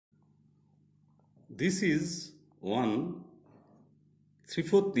This is one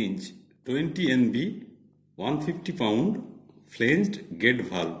 3/4 inch 20 NB 150 pound flanged gate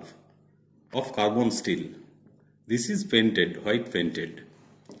valve of carbon steel. This is painted, white painted.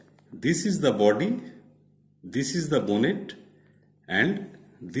 This is the body, this is the bonnet, and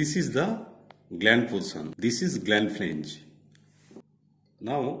this is the gland portion. This is gland flange.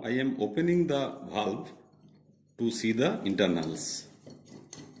 Now I am opening the valve to see the internals.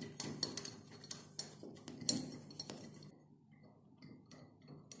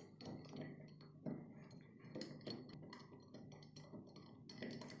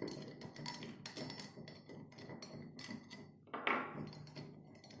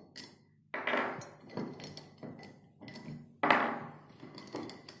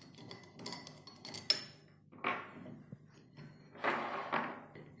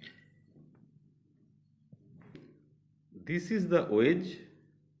 This is the wedge.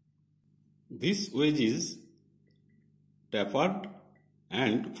 This wedge is tapered,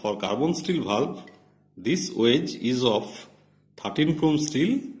 and for carbon steel valve, this wedge is of 13 chrome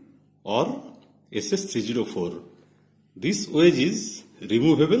steel or SS304. This wedge is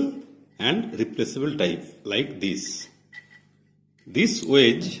removable and replaceable type like this. This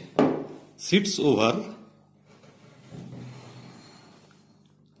wedge sits over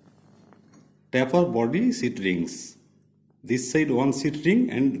taper body seat rings. This side one seat ring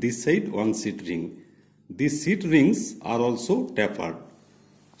and this side one seat ring. These seat rings are also tapered.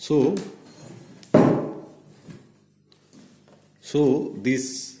 So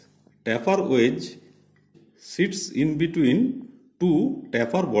this taper wedge sits in between two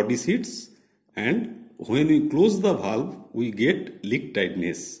taper body seats, and when we close the valve we get leak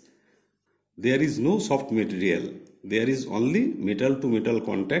tightness. There is no soft material. There is only metal to metal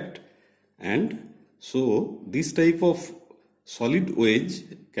contact, and so this type of solid wedge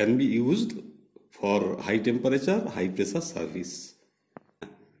can be used for high temperature, high pressure service.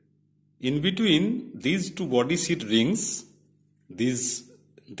 In between these two body seat rings, this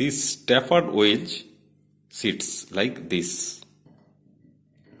tapered wedge sits like this.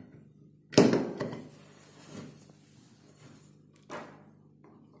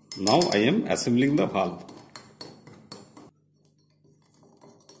 Now I am assembling the valve.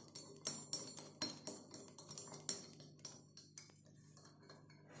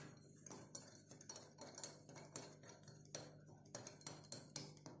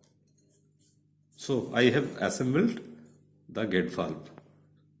 So I have assembled the gate valve.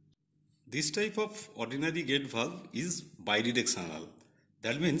 This type of ordinary gate valve is bidirectional.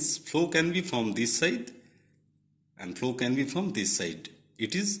 That means flow can be from this side and flow can be from this side.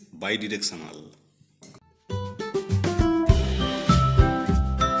 It is bidirectional.